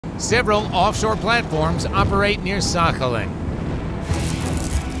Several offshore platforms operate near Sakhalin.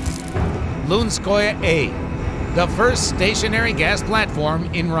 Lunskoye-A, the first stationary gas platform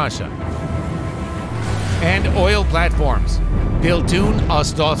in Russia. And oil platforms,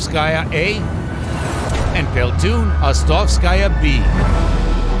 Lunskoye-A and Lunskoye-B.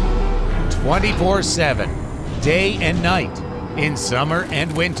 24/7, day and night, in summer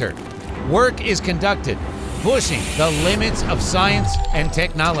and winter, work is conducted, pushing the limits of science and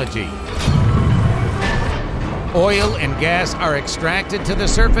technology. Oil and gas are extracted to the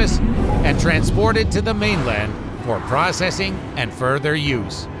surface and transported to the mainland for processing and further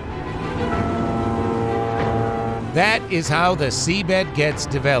use. That is how the seabed gets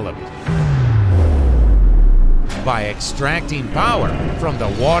developed. By extracting power from the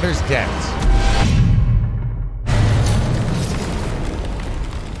water's depths.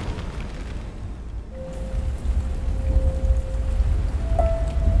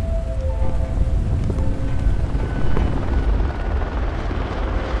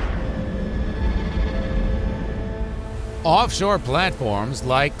 Offshore platforms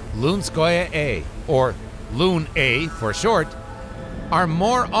like Lunskoye-A, or LUN-A for short, are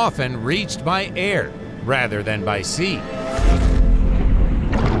more often reached by air rather than by sea.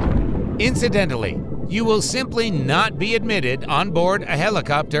 Incidentally, you will simply not be admitted on board a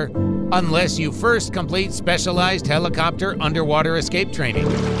helicopter unless you first complete specialized helicopter underwater escape training.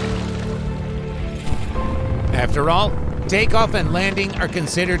 After all, takeoff and landing are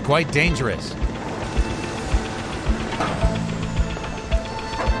considered quite dangerous.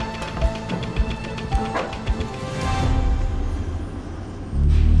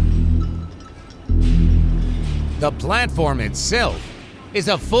 The platform itself is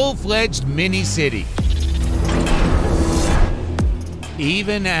a full-fledged mini-city.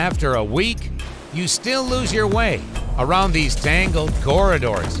 Even after a week, you still lose your way around these tangled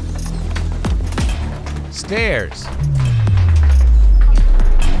corridors, stairs,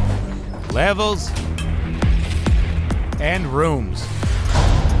 levels, and rooms.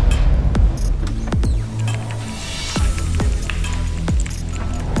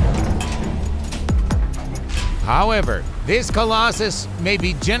 However, this colossus may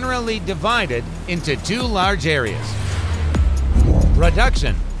be generally divided into two large areas: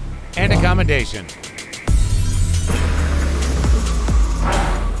 production and accommodation.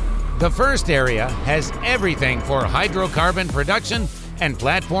 The first area has everything for hydrocarbon production and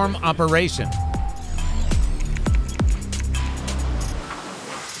platform operation.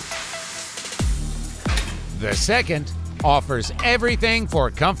 The second offers everything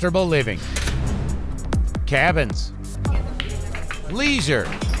for comfortable living: cabins, leisure,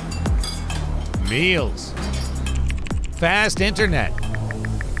 meals, fast internet.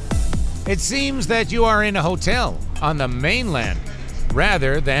 It seems that you are in a hotel on the mainland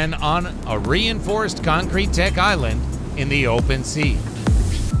rather than on a reinforced concrete tech island in the open sea.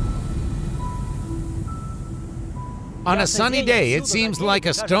 On a sunny day, it seems like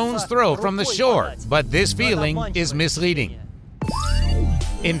a stone's throw from the shore, but this feeling is misleading.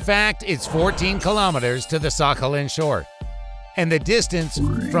 In fact, it's 14 kilometers to the Sakhalin shore, and the distance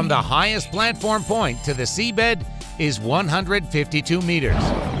from the highest platform point to the seabed is 152 meters,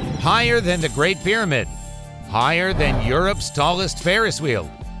 higher than the Great Pyramid, higher than Europe's tallest Ferris wheel,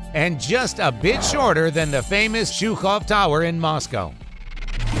 and just a bit shorter than the famous Shukhov Tower in Moscow.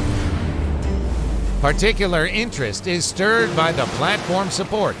 Particular interest is stirred by the platform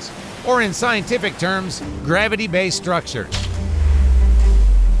supports, or in scientific terms, gravity-based structures.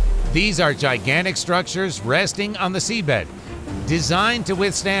 These are gigantic structures resting on the seabed, designed to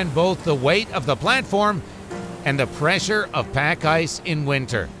withstand both the weight of the platform and the pressure of pack ice in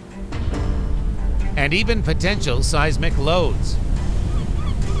winter, and even potential seismic loads.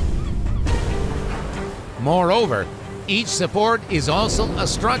 Moreover, each support is also a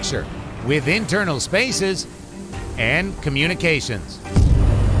structure with internal spaces and communications.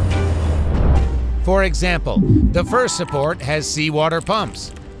 For example, the first support has seawater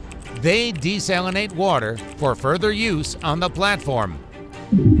pumps. They desalinate water for further use on the platform.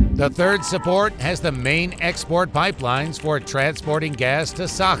 The third support has the main export pipelines for transporting gas to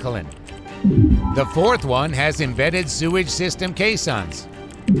Sakhalin. The fourth one has embedded sewage system caissons.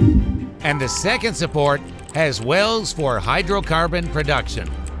 And the second support has wells for hydrocarbon production.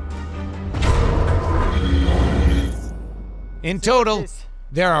 In total,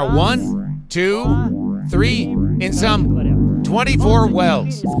 there are 1, 2, 3, in some 24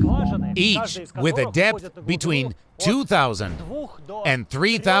 wells, each with a depth between 2,000 and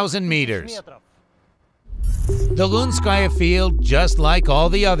 3,000 meters. The Lunskoye field, just like all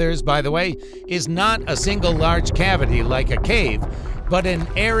the others, by the way, is not a single large cavity like a cave, but an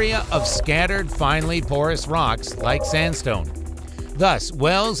area of scattered finely porous rocks like sandstone. Thus,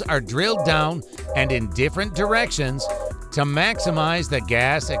 wells are drilled down and in different directions to maximize the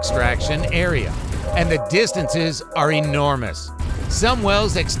gas extraction area, and the distances are enormous. Some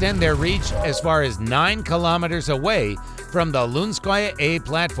wells extend their reach as far as 9 kilometers away from the Lunskoye-A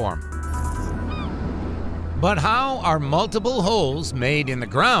platform. But how are multiple holes made in the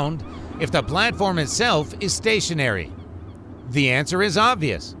ground if the platform itself is stationary? The answer is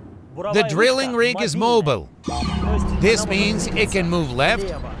obvious. The drilling rig is mobile. This means it can move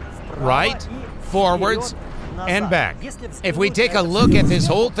left, right, forwards, and back. If we take a look at this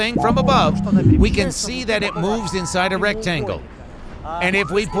whole thing from above, we can see that it moves inside a rectangle. And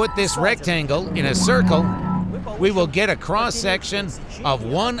if we put this rectangle in a circle, we will get a cross-section of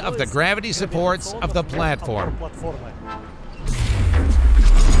one of the gravity supports of the platform.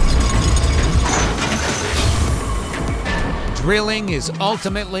 Drilling is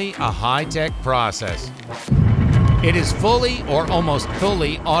ultimately a high-tech process. It is fully or almost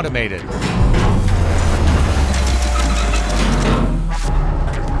fully automated.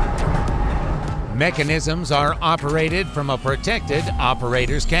 Mechanisms are operated from a protected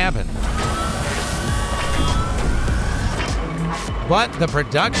operator's cabin. But the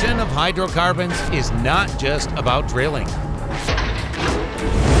production of hydrocarbons is not just about drilling.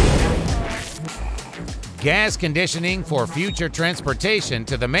 Gas conditioning for future transportation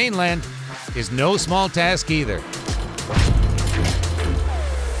to the mainland is no small task either.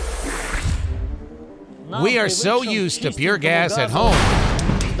 We are so used to pure gas at home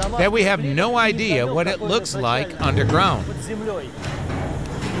that we have no idea what it looks like underground.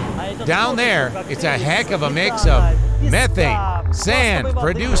 Down there, it's a heck of a mix of methane, sand,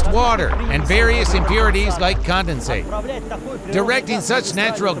 produced water, and various impurities like condensate. Directing such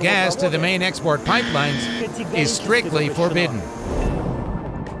natural gas to the main export pipelines is strictly forbidden.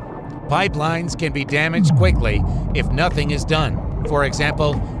 Pipelines can be damaged quickly if nothing is done, for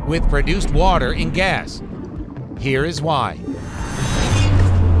example, with produced water in gas. Here is why.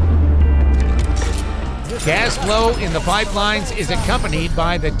 Gas flow in the pipelines is accompanied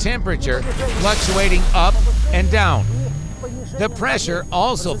by the temperature fluctuating up and down. The pressure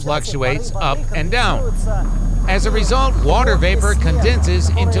also fluctuates up and down. As a result, water vapor condenses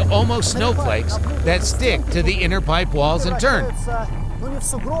into almost snowflakes that stick to the inner pipe walls in turn.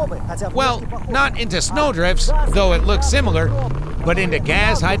 Well, not into snowdrifts, though it looks similar, but into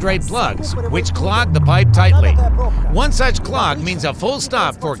gas hydrate plugs, which clog the pipe tightly. One such clog means a full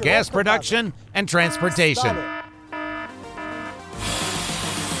stop for gas production and transportation.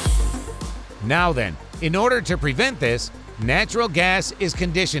 Now then, in order to prevent this, natural gas is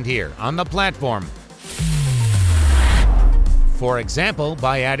conditioned here on the platform. For example,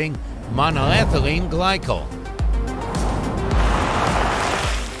 by adding monoethylene glycol,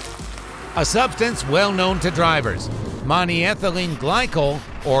 a substance well known to drivers. Monoethylene glycol,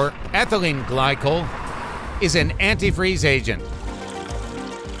 or ethylene glycol, is an antifreeze agent.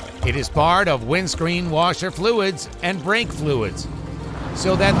 It is part of windscreen washer fluids and brake fluids,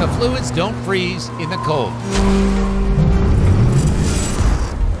 so that the fluids don't freeze in the cold.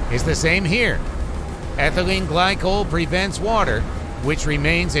 It's the same here. Ethylene glycol prevents water, which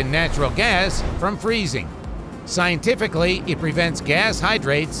remains in natural gas, from freezing. Scientifically, it prevents gas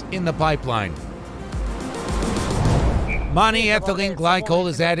hydrates in the pipeline. Monoethylene glycol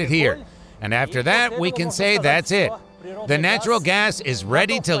is added here, and after that, we can say that's it. The natural gas is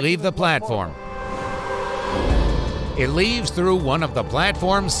ready to leave the platform. It leaves through one of the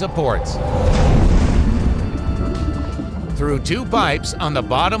platform's supports, through 2 pipes on the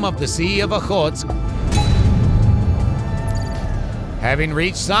bottom of the Sea of Okhotsk. Having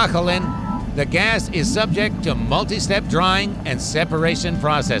reached Sakhalin, the gas is subject to multi-step drying and separation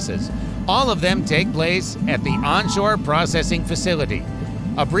processes. All of them take place at the Onshore Processing Facility,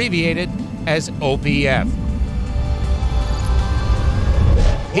 abbreviated as OPF.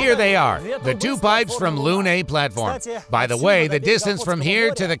 Here they are, the 2 pipes from LUN-A platform. By the way, the distance from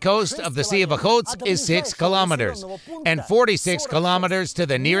here to the coast of the Sea of Okhotsk is 6 kilometers, and 46 kilometers to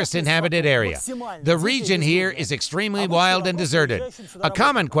the nearest inhabited area. The region here is extremely wild and deserted. A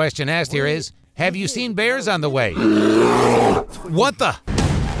common question asked here is, have you seen bears on the way? What the?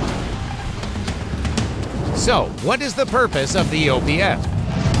 So, what is the purpose of the OPF?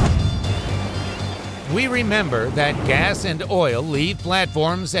 We remember that gas and oil leave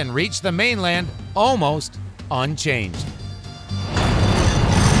platforms and reach the mainland almost unchanged.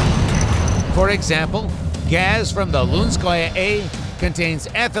 For example, gas from the Lunskoye-A contains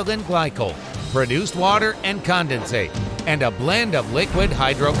ethylene glycol, produced water and condensate, and a blend of liquid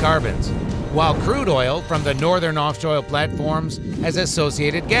hydrocarbons. while crude oil from the northern offshore platforms has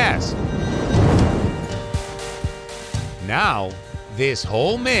associated gas. Now, this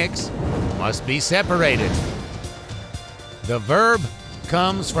whole mix must be separated. The verb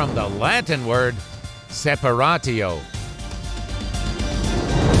comes from the Latin word separatio.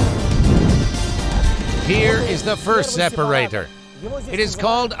 Here is the first separator. It is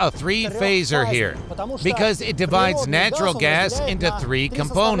called a three-phaser here because it divides natural gas into three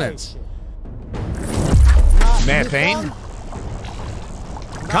components: methane,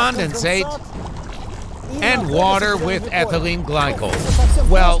 condensate, and water with ethylene glycol.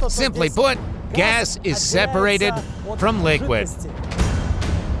 Well, simply put, gas is separated from liquid.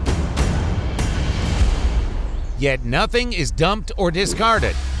 Yet nothing is dumped or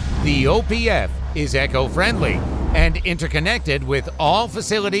discarded. The OPF is eco-friendly and interconnected with all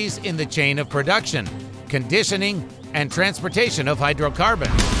facilities in the chain of production, conditioning, and transportation of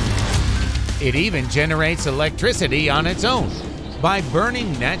hydrocarbons. It even generates electricity on its own by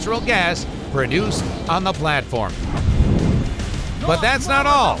burning natural gas produced on the platform. But that's not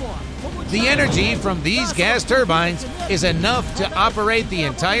all. The energy from these gas turbines is enough to operate the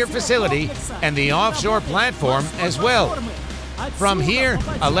entire facility and the offshore platform as well. From here,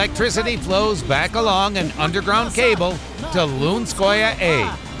 electricity flows back along an underground cable to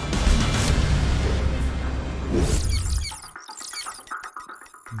Lunskoye-A.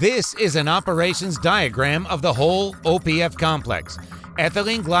 This is an operations diagram of the whole OPF complex.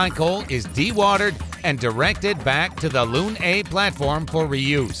 Ethylene glycol is dewatered and directed back to the LUN-A platform for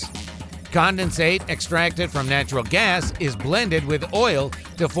reuse. Condensate extracted from natural gas is blended with oil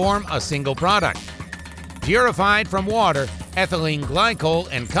to form a single product. Purified from water, ethylene glycol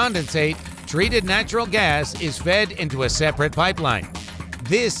and condensate treated natural gas is fed into a separate pipeline.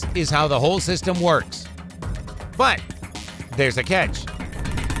 This is how the whole system works. But there's a catch.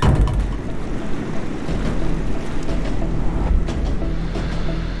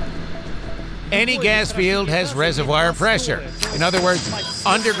 Any gas field has reservoir pressure, in other words,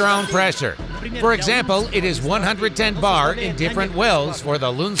 underground pressure. For example, it is 110 bar in different wells for the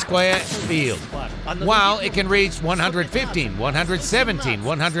Lunskoye-A field, while it can reach 115, 117,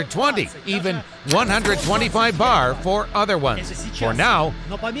 120, even 125 bar for other ones, for now.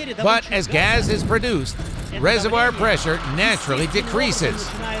 But as gas is produced, reservoir pressure naturally decreases,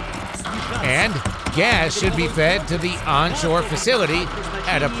 and gas should be fed to the onshore facility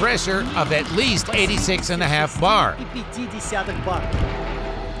at a pressure of at least 86.5 bar.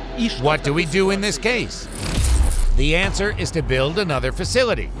 What do we do in this case? The answer is to build another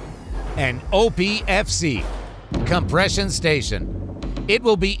facility, an OPFC, compression station. It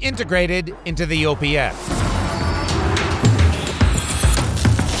will be integrated into the OPF.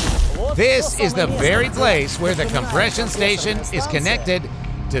 This is the very place where the compression station is connected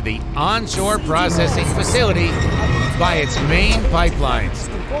to the onshore processing facility by its main pipelines.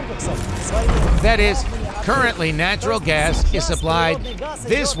 That is, currently natural gas is supplied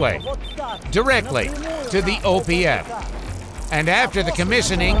this way, directly to the OPF. And after the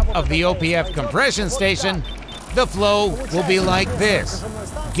commissioning of the OPF compression station, the flow will be like this,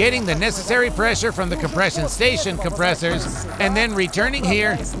 getting the necessary pressure from the compression station compressors and then returning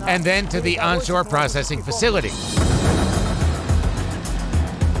here and then to the onshore processing facility.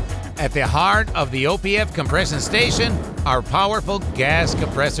 At the heart of the OPF compression station are powerful gas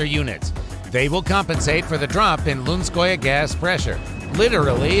compressor units. They will compensate for the drop in Lunskoye gas pressure.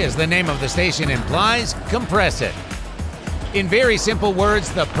 Literally, as the name of the station implies, compress it. In very simple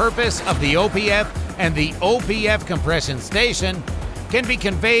words, the purpose of the OPF and the OPF compression station can be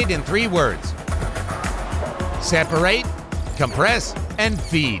conveyed in three words: separate, compress, and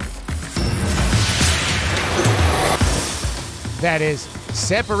feed. That is,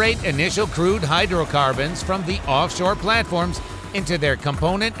 separate initial crude hydrocarbons from the offshore platforms into their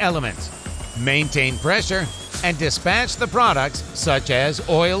component elements, maintain pressure, and dispatch the products such as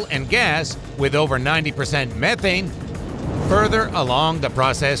oil and gas with over 90% methane further along the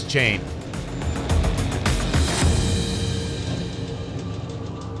process chain.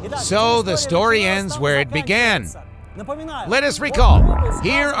 So the story ends where it began. Let us recall.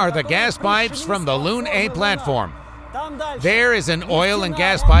 Here are the gas pipes from the LUN-A platform. There is an oil and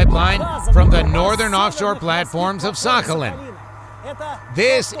gas pipeline from the northern offshore platforms of Sakhalin.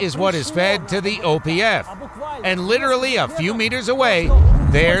 This is what is fed to the OPF. And literally a few meters away,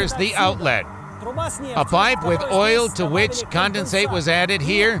 there's the outlet. A pipe with oil to which condensate was added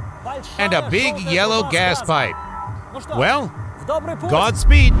here, and a big yellow gas pipe. Well,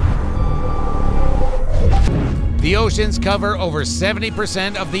 Godspeed. The oceans cover over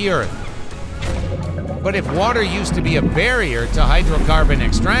 70% of the Earth. But if water used to be a barrier to hydrocarbon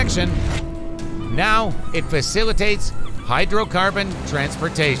extraction, Now it facilitates hydrocarbon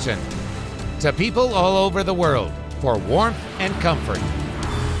transportation to people all over the world for warmth and comfort.